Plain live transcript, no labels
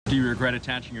Do you regret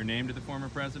attaching your name to the former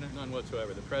president? None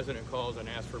whatsoever. The president calls and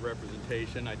asks for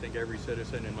representation. I think every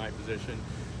citizen in my position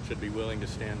should be willing to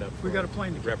stand up for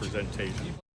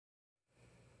representation.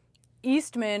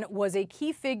 Eastman was a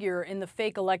key figure in the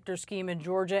fake elector scheme in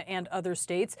Georgia and other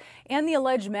states, and the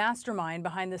alleged mastermind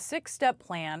behind the six-step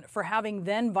plan for having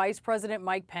then Vice President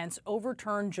Mike Pence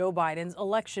overturn Joe Biden's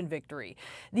election victory.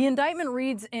 The indictment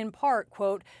reads in part,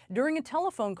 quote, during a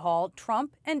telephone call,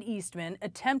 Trump and Eastman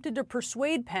attempted to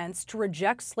persuade Pence to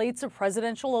reject slates of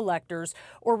presidential electors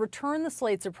or return the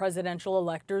slates of presidential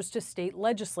electors to state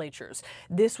legislatures.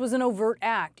 This was an overt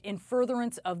act in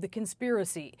furtherance of the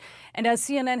conspiracy. And as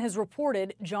CNN has reported,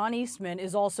 John Eastman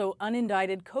is also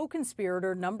unindicted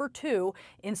co-conspirator number 2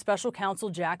 in special counsel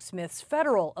Jack Smith's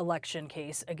federal election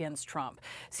case against Trump.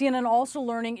 CNN also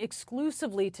learning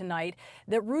exclusively tonight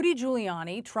that Rudy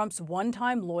Giuliani, Trump's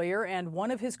one-time lawyer and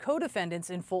one of his co-defendants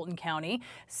in Fulton County,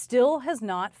 still has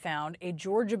not found a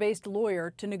Georgia-based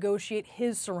lawyer to negotiate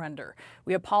his surrender.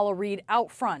 We have Paula Reed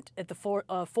out front at the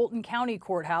Fulton County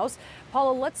courthouse.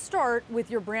 Paula, let's start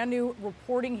with your brand new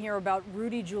reporting here about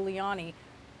Rudy Giuliani.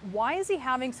 Why is he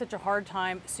having such a hard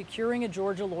time securing a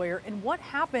Georgia lawyer, and what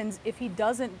happens if he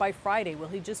doesn't by Friday? Will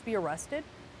he just be arrested?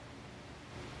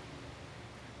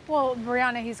 Well,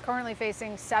 Brianna, he's currently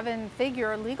facing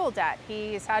 7-figure legal debt.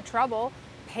 He's had trouble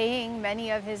paying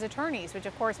many of his attorneys, which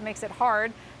of course makes it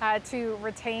hard to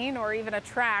retain or even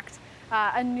attract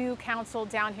a new counsel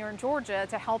down here in Georgia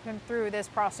to help him through this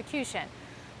prosecution.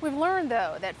 We've learned,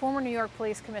 though, that former New York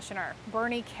Police Commissioner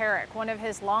Bernie Kerik, one of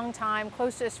his longtime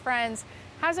closest friends,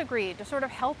 has agreed to sort of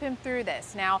help him through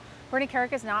this. Now, Bernie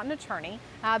Kerik is not an attorney,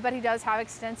 but he does have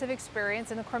extensive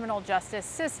experience in the criminal justice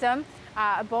system,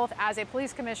 both as a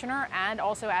police commissioner and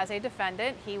also as a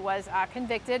defendant. He was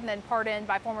convicted and then pardoned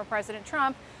by former President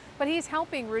Trump, but he's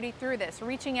helping Rudy through this,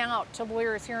 reaching out to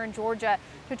lawyers here in Georgia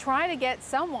to try to get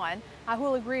someone who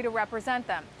will agree to represent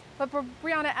them. But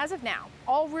Brianna, as of now,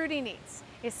 all Rudy needs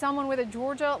is someone with a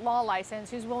Georgia law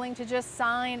license who's willing to just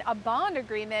sign a bond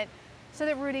agreement so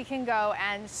that Rudy can go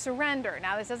and surrender.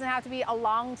 Now, this doesn't have to be a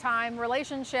long-time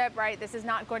relationship, right? This is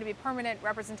not going to be permanent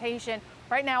representation.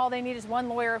 Right now, all they need is one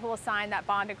lawyer who will sign that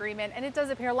bond agreement, and it does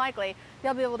appear likely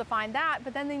they'll be able to find that,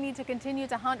 but then they need to continue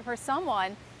to hunt for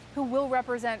someone who will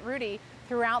represent Rudy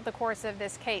throughout the course of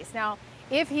this case. Now,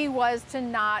 if he was to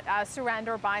not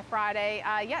surrender by Friday,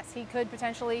 yes, he could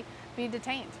potentially be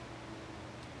detained.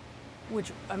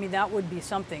 Which, I mean, that would be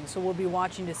something. So we'll be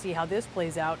watching to see how this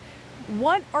plays out.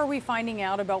 What are we finding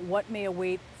out about what may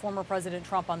await former President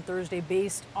Trump on Thursday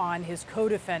based on his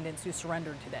co-defendants who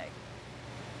surrendered today?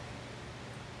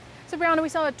 So, Brianna, we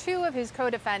saw 2 of his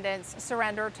co-defendants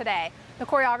surrender today. The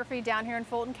choreography down here in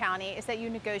Fulton County is that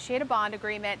you negotiate a bond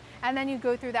agreement and then you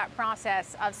go through that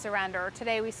process of surrender.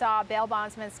 Today we saw bail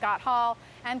bondsman Scott Hall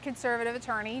and conservative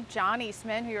attorney John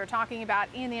Eastman, who you were talking about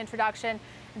in the introduction.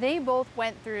 They both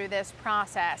went through this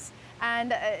process.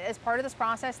 And as part of this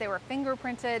process, they were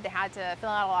fingerprinted, they had to fill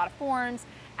out a lot of forms,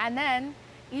 and then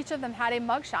each of them had a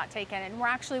mugshot taken, and we're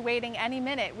actually waiting any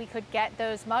minute we could get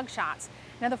those mugshots.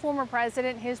 Now, the former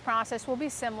president, his process will be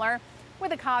similar,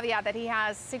 with a caveat that he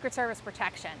has Secret Service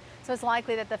protection. So it's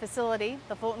likely that the facility,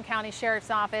 the Fulton County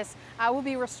Sheriff's Office, will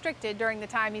be restricted during the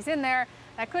time he's in there.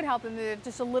 That could help him move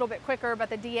just a little bit quicker, but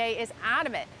the DA is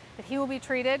adamant that he will be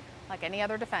treated like any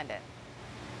other defendant.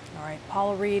 All right,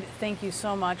 Paula Reed, thank you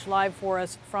so much. Live for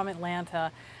us from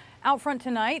Atlanta. Out front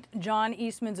tonight, John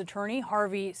Eastman's attorney,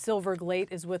 Harvey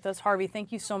Silvergate, is with us. Harvey,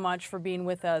 thank you so much for being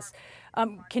with us.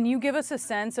 Can you give us a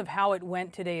sense of how it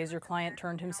went today as your client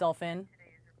turned himself in?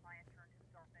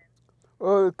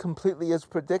 Well, completely as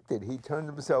predicted. He turned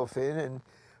himself in and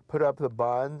put up the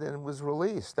bond and was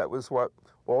released. That was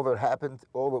all that happened,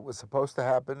 all that was supposed to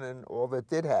happen, and all that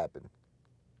did happen.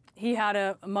 He had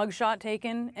a mugshot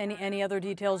taken. Any other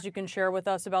details you can share with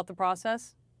us about the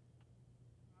process?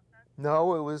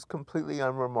 No, it was completely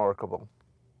unremarkable.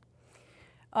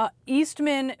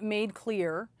 Eastman made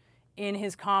clear in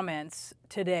his comments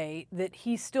today that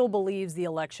he still believes the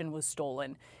election was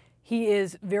stolen. He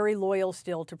is very loyal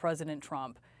still to President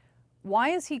Trump. Why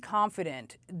is he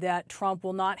confident that Trump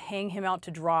will not hang him out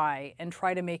to dry and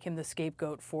try to make him the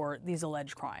scapegoat for these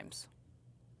alleged crimes?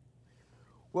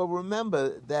 Well,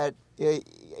 remember that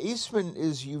Eastman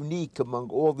is unique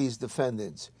among all these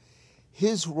defendants.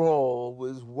 His role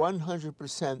was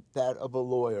 100% that of a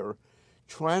lawyer,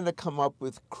 trying to come up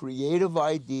with creative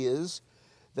ideas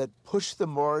that push the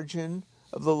margin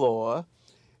of the law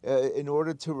in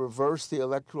order to reverse the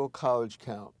Electoral College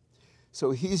count.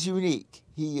 So he's unique.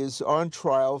 He is on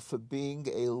trial for being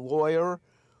a lawyer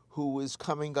who is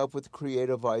coming up with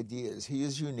creative ideas. He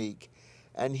is unique,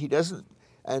 and he doesn't.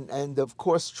 And of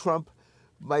course, Trump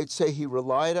might say he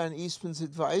relied on Eastman's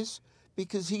advice,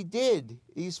 because he did.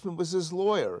 Eastman was his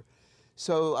lawyer.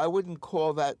 So I wouldn't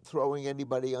call that throwing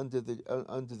anybody under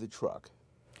the truck.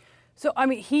 So, I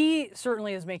mean, he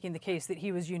certainly is making the case that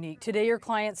he was unique. Today, your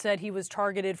client said he was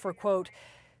targeted for, quote,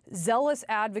 zealous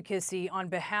advocacy on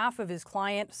behalf of his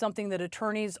client, something that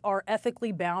attorneys are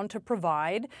ethically bound to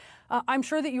provide. I'm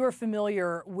sure that you are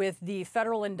familiar with the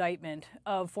federal indictment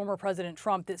of former President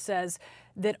Trump that says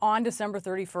that on December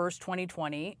 31st,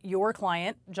 2020, your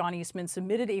client, John Eastman,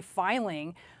 submitted a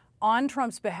filing on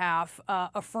Trump's behalf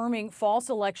affirming false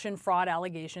election fraud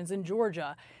allegations in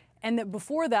Georgia. And that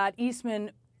before that,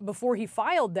 Eastman, before he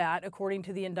filed that, according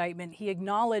to the indictment, he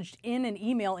acknowledged in an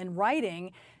email in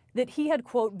writing that he had,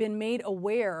 quote, been made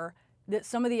aware that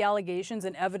some of the allegations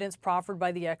and evidence proffered by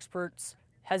the experts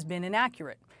has been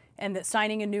inaccurate, and that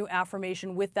signing a new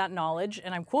affirmation with that knowledge,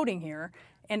 and I'm quoting here,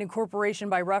 and incorporation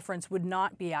by reference would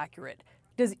not be accurate.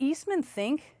 Does Eastman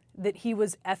think that he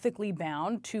was ethically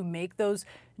bound to make those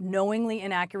knowingly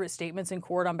inaccurate statements in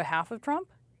court on behalf of Trump?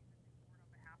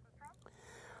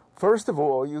 First of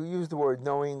all, you use the word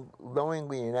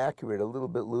knowingly inaccurate a little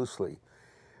bit loosely.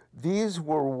 These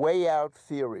were way out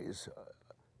theories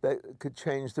that could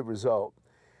change the result.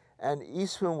 And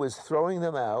Eastman was throwing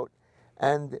them out,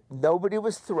 and nobody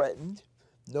was threatened,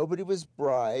 nobody was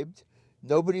bribed,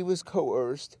 nobody was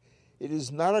coerced. It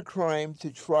is not a crime to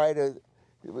try to,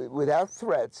 without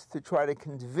threats, to try to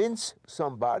convince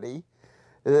somebody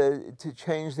to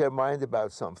change their mind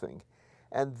about something.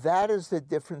 And that is the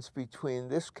difference between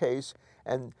this case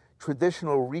and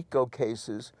traditional RICO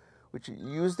cases, which are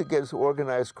used against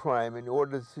organized crime in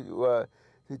order to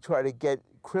try to get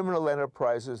criminal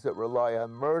enterprises that rely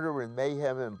on murder and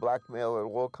mayhem and blackmail and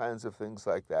all kinds of things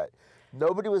like that.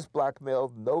 Nobody was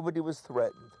blackmailed. Nobody was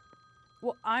threatened.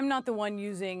 Well, I'm not the one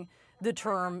using the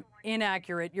term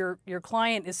inaccurate. Your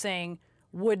client is saying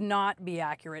would not be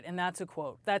accurate, and that's a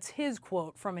quote. That's his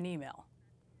quote from an email.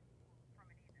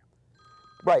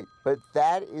 Right, but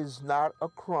that is not a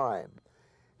crime.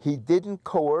 He didn't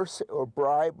coerce or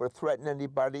bribe or threaten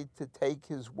anybody to take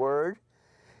his word.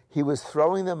 He was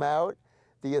throwing them out.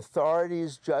 The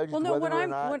authorities judged whether or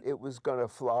not it was going to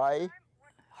fly.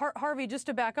 Harvey, just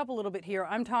to back up a little bit here,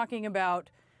 I'm talking about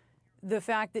the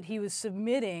fact that he was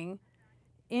submitting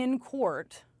in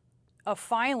court a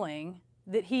filing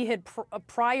that he had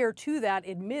prior to that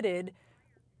admitted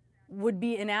would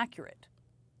be inaccurate.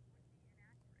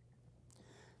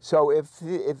 So if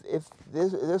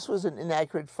this was an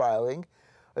inaccurate filing,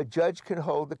 a judge can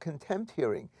hold a contempt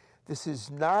hearing. This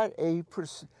is not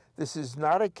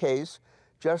a case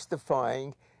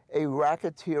justifying a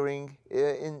racketeering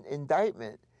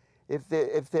indictment.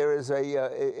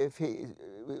 If he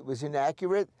was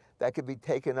inaccurate, that could be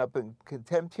taken up in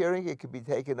contempt hearing. It could be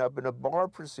taken up in a bar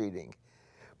proceeding.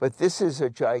 But this is a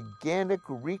gigantic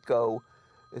RICO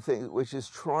thing, which is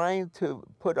trying to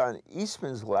put on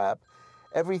Eastman's lap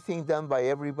everything done by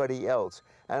everybody else.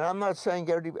 And I'm not saying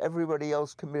everybody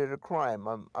else committed a crime.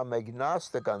 I'm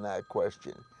agnostic on that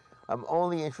question. I'm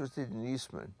only interested in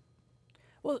Eastman.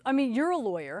 Well, I mean, you're a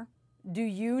lawyer. Do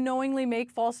you knowingly make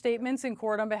false statements in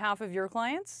court on behalf of your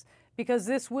clients? Because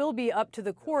this will be up to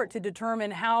the court to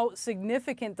determine how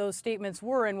significant those statements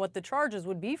were and what the charges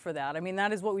would be for that. I mean,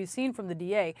 that is what we've seen from the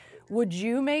DA. Would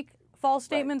you make false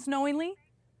statements knowingly?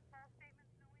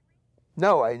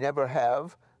 No, I never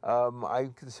have.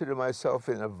 I consider myself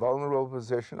in a vulnerable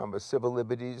position. I'm a civil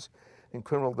liberties and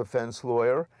criminal defense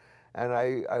lawyer, and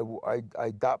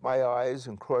I dot my I's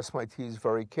and cross my T's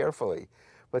very carefully.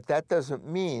 But that doesn't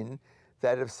mean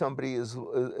that if somebody is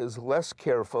less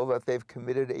careful, that they've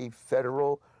committed a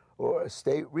federal or a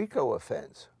state RICO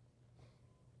offense.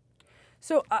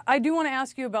 So I do want to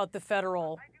ask you about the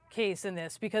federal case in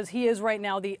this, because he is right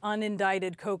now the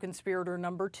unindicted co-conspirator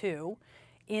number 2.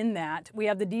 In that, we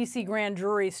have the D.C. grand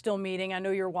jury still meeting. I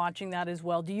know you're watching that as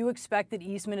well. Do you expect that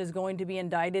Eastman is going to be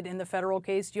indicted in the federal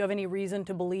case? Do you have any reason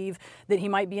to believe that he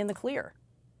might be in the clear?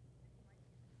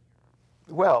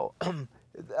 Well,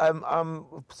 I'm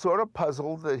sort of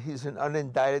puzzled that he's an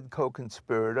unindicted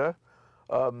co-conspirator.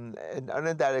 An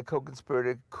unindicted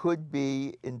co-conspirator could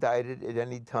be indicted at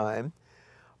any time.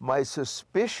 My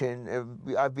suspicion,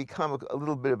 I've become a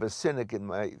little bit of a cynic in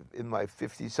my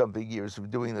 50-something years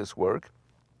of doing this work,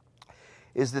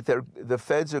 is that the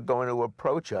feds are going to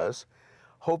approach us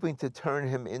hoping to turn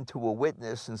him into a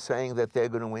witness and saying that they're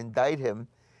going to indict him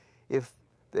if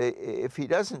he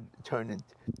doesn't turn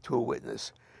into a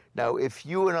witness. Now, if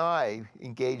you and I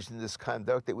engaged in this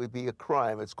conduct, it would be a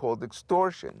crime. It's called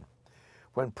extortion.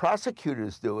 When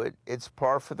prosecutors do it, it's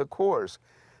par for the course.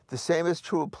 The same is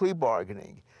true of plea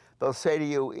bargaining. They'll say to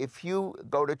you, if you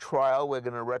go to trial, we're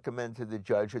going to recommend to the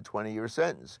judge a 20-year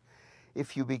sentence.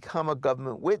 If you become a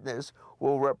government witness,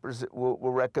 we'll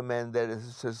recommend that a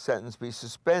sentence be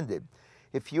suspended.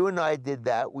 If you and I did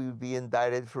that, we would be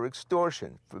indicted for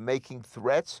extortion, for making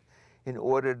threats in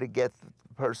order to get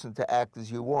the person to act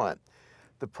as you want.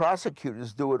 The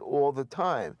prosecutors do it all the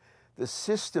time. The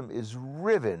system is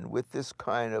riven with this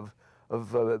kind of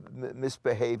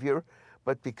misbehavior,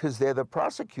 but because they're the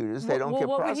prosecutors, they don't get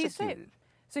prosecuted.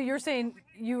 So you're saying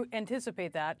you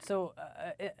anticipate that. So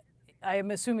I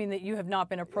am assuming that you have not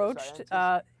been approached.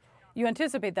 Yes, you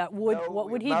anticipate that. No,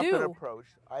 what would he not do? Been approached.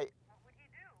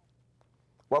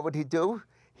 What would he do?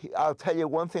 I'll tell you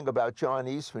one thing about John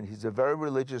Eastman. He's a very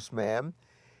religious man.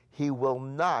 He will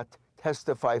not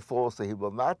testify falsely. He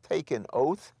will not take an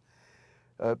oath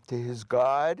to his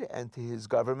God and to his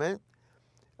government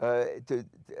to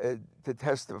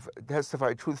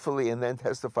testify truthfully and then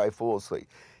testify falsely.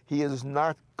 He is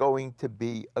not going to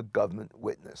be a government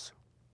witness.